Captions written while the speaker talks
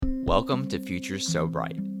Welcome to Futures So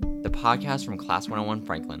Bright, the podcast from Class 101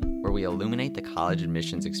 Franklin, where we illuminate the college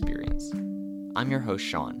admissions experience. I'm your host,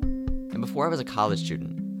 Sean, and before I was a college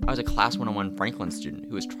student, I was a Class 101 Franklin student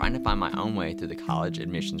who was trying to find my own way through the college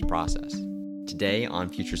admissions process. Today on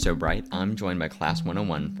Futures So Bright, I'm joined by Class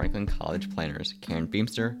 101 Franklin College planners Karen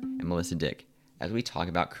Beamster and Melissa Dick as we talk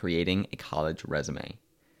about creating a college resume.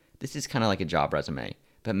 This is kind of like a job resume,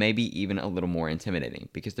 but maybe even a little more intimidating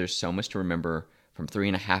because there's so much to remember from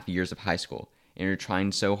 3.5 years of high school, and you're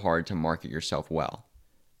trying so hard to market yourself well.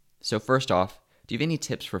 So first off, do you have any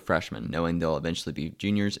tips for freshmen knowing they'll eventually be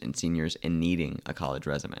juniors and seniors and needing a college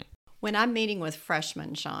resume? When I'm meeting with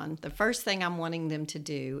freshmen, Sean, the first thing I'm wanting them to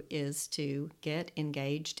do is to get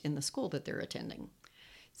engaged in the school that they're attending.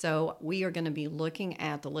 So we are going to be looking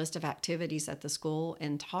at the list of activities at the school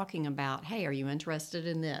and talking about, hey, are you interested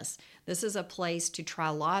in this? This is a place to try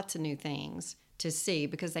lots of new things to see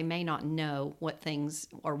because they may not know what things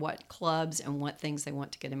or what clubs and what things they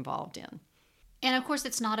want to get involved in. And of course,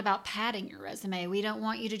 it's not about padding your resume. We don't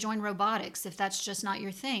want you to join robotics if that's just not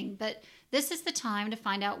your thing. But this is the time to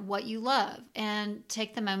find out what you love and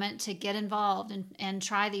take the moment to get involved and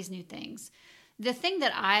try these new things. The thing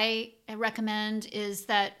that I recommend is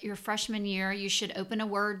that your freshman year, you should open a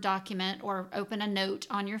Word document or open a note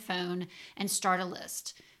on your phone and start a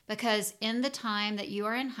list. Because in the time that you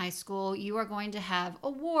are in high school, you are going to have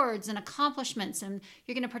awards and accomplishments and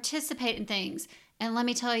you're going to participate in things. And let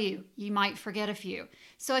me tell you, you might forget a few.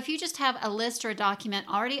 So if you just have a list or a document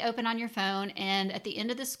already open on your phone and at the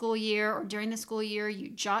end of the school year or during the school year, you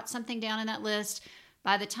jot something down in that list,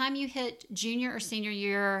 by the time you hit junior or senior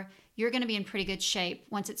year, you're going to be in pretty good shape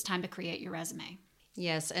once it's time to create your resume.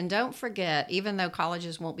 Yes, and don't forget, even though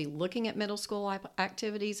colleges won't be looking at middle school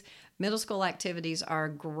activities are a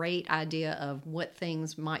great idea of what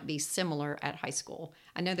things might be similar at high school.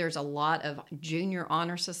 I know there's a lot of junior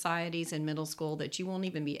honor societies in middle school that you won't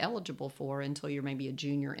even be eligible for until you're maybe a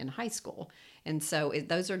junior in high school. And so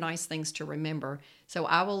those are nice things to remember. So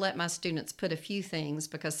I will let my students put a few things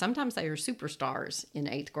because sometimes they are superstars in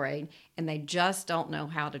 8th grade and they just don't know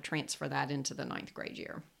how to transfer that into the 9th grade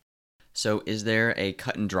year. So is there a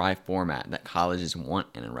cut and dry format that colleges want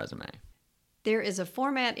in a resume? There is a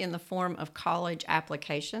format in the form of college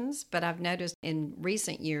applications, but I've noticed in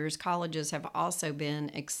recent years, colleges have also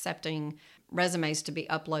been accepting resumes to be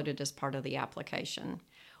uploaded as part of the application.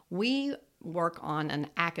 We work on an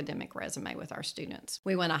academic resume with our students.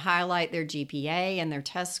 We want to highlight their GPA and their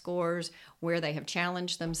test scores, where they have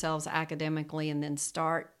challenged themselves academically, and then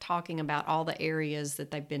start talking about all the areas that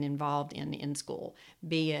they've been involved in school,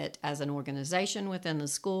 be it as an organization within the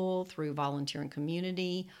school, through volunteering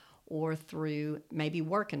community, or through maybe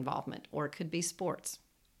work involvement, or it could be sports.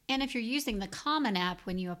 And if you're using the Common App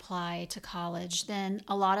when you apply to college, then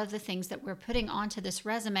a lot of the things that we're putting onto this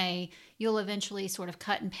resume, you'll eventually sort of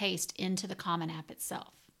cut and paste into the Common App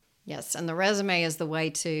itself. Yes, and the resume is the way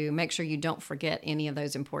to make sure you don't forget any of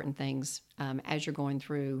those important things as you're going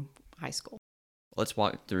through high school. Let's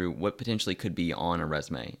walk through what potentially could be on a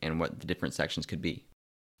resume and what the different sections could be.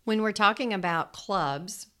 When we're talking about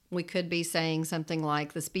clubs, we could be saying something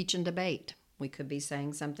like the speech and debate. We could be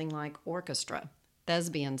saying something like orchestra,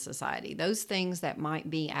 thespian society, those things that might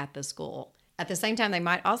be at the school. At the same time, they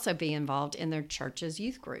might also be involved in their church's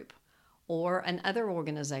youth group or another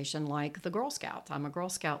organization like the Girl Scouts. I'm a Girl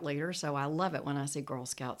Scout leader, so I love it when I see Girl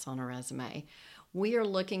Scouts on a resume. We are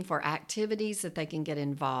looking for activities that they can get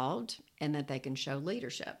involved and that they can show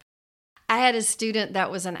leadership. I had a student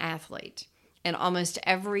that was an athlete, and almost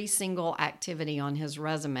every single activity on his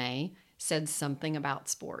resume said something about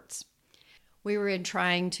sports. We were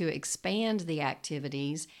trying to expand the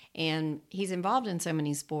activities, and he's involved in so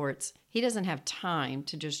many sports, he doesn't have time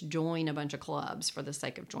to just join a bunch of clubs for the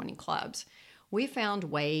sake of joining clubs. We found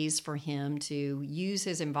ways for him to use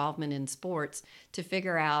his involvement in sports to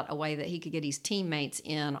figure out a way that he could get his teammates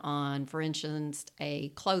in on, for instance, a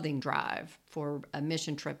clothing drive for a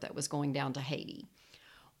mission trip that was going down to Haiti,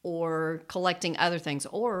 or collecting other things,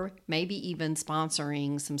 or maybe even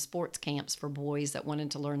sponsoring some sports camps for boys that wanted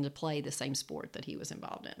to learn to play the same sport that he was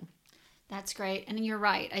involved in. That's great. And you're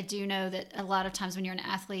right. I do know that a lot of times when you're an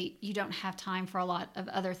athlete, you don't have time for a lot of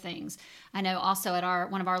other things. I know also at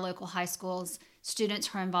one of our local high schools, students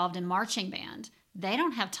who are involved in marching band, they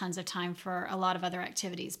don't have tons of time for a lot of other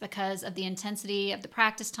activities because of the intensity of the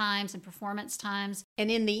practice times and performance times. And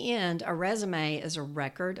in the end, a resume is a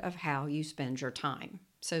record of how you spend your time.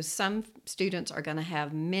 So some students are going to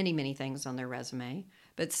have many, many things on their resume,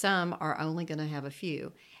 but some are only going to have a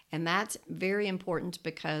few. And that's very important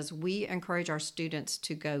because we encourage our students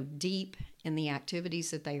to go deep in the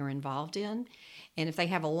activities that they are involved in And if they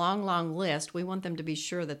have a long, long list, we want them to be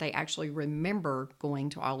sure that they actually remember going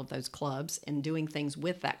to all of those clubs and doing things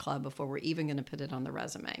with that club before we're even going to put it on the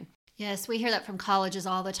resume. Yes, we hear that from colleges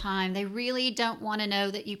all the time. They really don't want to know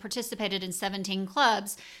that you participated in 17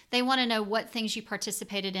 clubs. They want to know what things you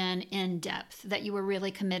participated in depth, that you were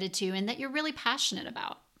really committed to, and that you're really passionate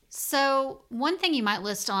about. So one thing you might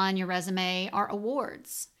list on your resume are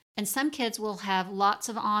awards. And some kids will have lots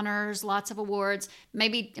of honors, lots of awards.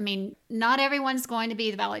 Not everyone's going to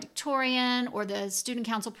be the valedictorian or the student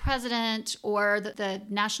council president or the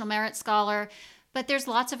National Merit Scholar, but there's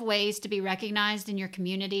lots of ways to be recognized in your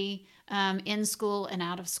community, in school and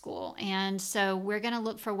out of school. And so we're going to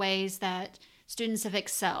look for ways that students have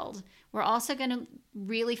excelled. We're also going to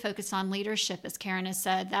really focus on leadership, as Karen has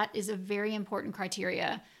said. That is a very important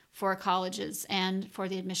criteria for colleges and for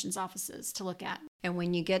the admissions offices to look at. And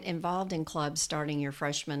when you get involved in clubs starting your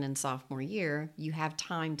freshman and sophomore year, you have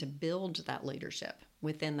time to build that leadership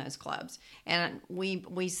within those clubs. And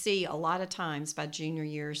we see a lot of times by junior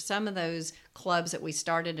year, some of those clubs that we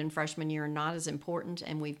started in freshman year are not as important,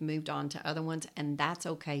 and we've moved on to other ones, and that's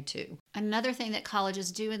okay too. Another thing that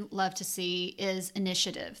colleges do love to see is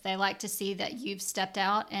initiative. They like to see that you've stepped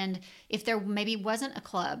out, and if there maybe wasn't a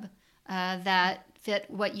club that fit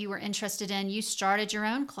what you were interested in, you started your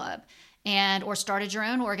own club or started your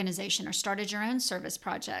own organization or started your own service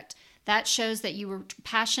project. That shows that you were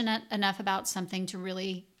passionate enough about something to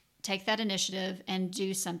really take that initiative and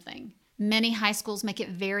do something. Many high schools make it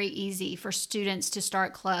very easy for students to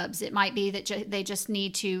start clubs. It might be that they just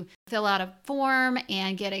need to fill out a form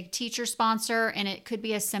and get a teacher sponsor, and it could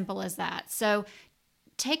be as simple as that. So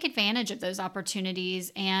take advantage of those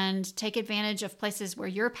opportunities and take advantage of places where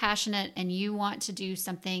you're passionate and you want to do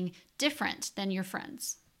something different than your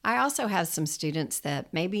friends. I also have some students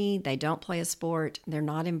that maybe they don't play a sport, they're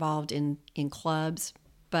not involved in clubs,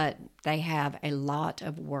 but they have a lot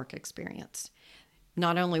of work experience.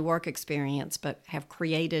 Not only work experience, but have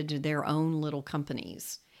created their own little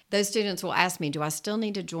companies. Those students will ask me, do I still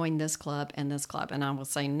need to join this club and this club? And I will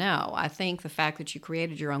say, no. I think the fact that you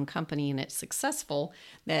created your own company and it's successful,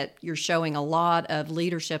 that you're showing a lot of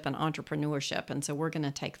leadership and entrepreneurship. And so we're going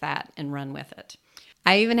to take that and run with it.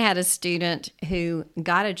 I even had a student who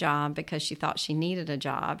got a job because she thought she needed a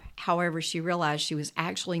job. However, she realized she was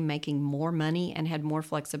actually making more money and had more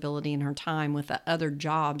flexibility in her time with the other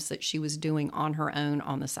jobs that she was doing on her own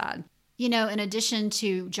on the side. You know, in addition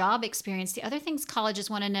to job experience, the other things colleges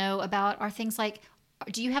want to know about are things like,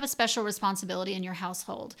 do you have a special responsibility in your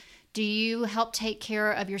household? Do you help take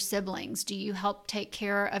care of your siblings? Do you help take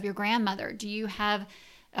care of your grandmother? Do you have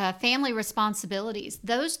family responsibilities?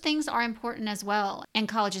 Those things are important as well, and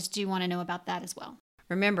colleges do want to know about that as well.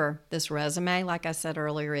 Remember, this resume, like I said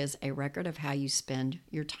earlier, is a record of how you spend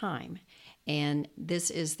your time. And this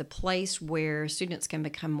is the place where students can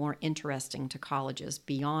become more interesting to colleges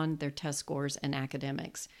beyond their test scores and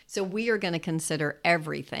academics. So we are going to consider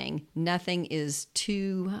everything. Nothing is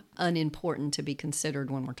too unimportant to be considered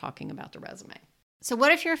when we're talking about the resume. So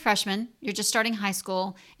what if you're a freshman, you're just starting high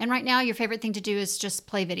school, and right now your favorite thing to do is just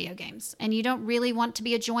play video games, and you don't really want to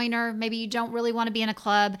be a joiner, maybe you don't really want to be in a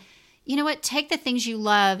club? You know what? Take the things you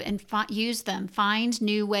love and use them. Find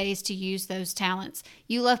new ways to use those talents.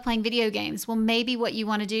 You love playing video games. Well, maybe what you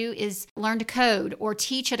want to do is learn to code or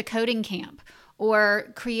teach at a coding camp,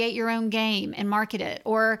 or create your own game and market it,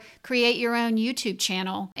 or create your own YouTube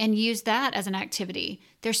channel and use that as an activity.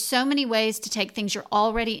 There's so many ways to take things you're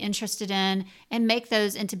already interested in and make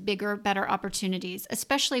those into bigger, better opportunities,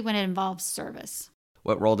 especially when it involves service.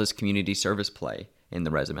 What role does community service play in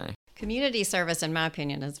the resume? Community service, in my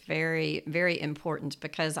opinion, is very, very important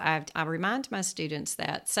because I remind my students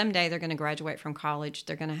that someday they're going to graduate from college,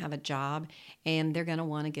 they're going to have a job, and they're going to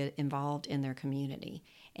want to get involved in their community.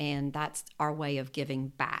 And that's our way of giving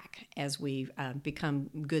back as we become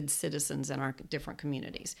good citizens in our different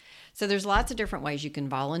communities. So there's lots of different ways. You can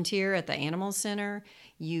volunteer at the Animal Center.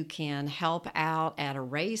 You can help out at a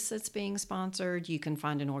race that's being sponsored. You can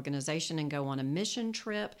find an organization and go on a mission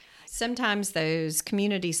trip. Sometimes those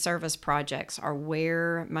community service projects are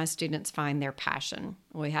where my students find their passion.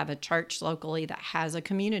 We have a church locally that has a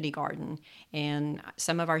community garden, and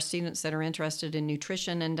some of our students that are interested in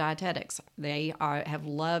nutrition and dietetics, they have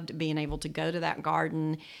loved being able to go to that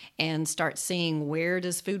garden and start seeing where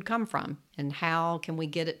does food come from and how can we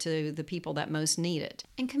get it to the people that most need it.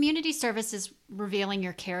 And community service is revealing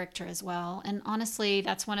your character as well. And honestly,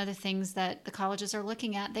 that's one of the things that the colleges are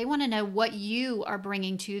looking at. They want to know what you are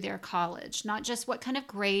bringing to their college, not just what kind of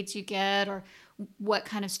grades you get or what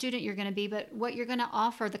kind of student you're going to be, but what you're going to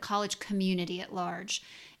offer the college community at large.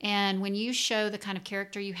 And when you show the kind of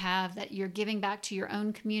character you have, that you're giving back to your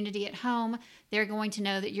own community at home, they're going to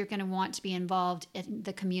know that you're going to want to be involved in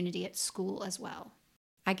the community at school as well.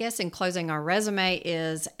 I guess in closing, our resume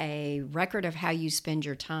is a record of how you spend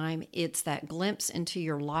your time. It's that glimpse into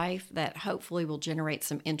your life that hopefully will generate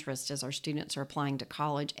some interest as our students are applying to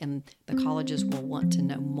college, and the colleges will want to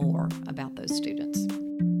know more about those students.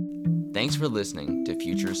 Thanks for listening to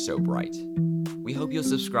Futures So Bright. We hope you'll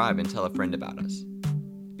subscribe and tell a friend about us.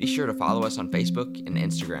 Be sure to follow us on Facebook and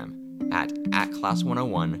Instagram at Class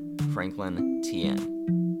 101 Franklin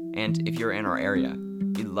TN. And if you're in our area,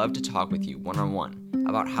 we'd love to talk with you one-on-one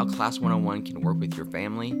about how Class 101 can work with your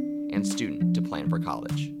family and student to plan for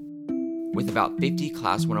college. With about 50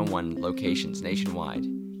 Class 101 locations nationwide,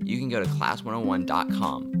 you can go to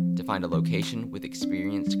class101.com to find a location with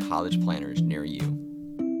experienced college planners near you.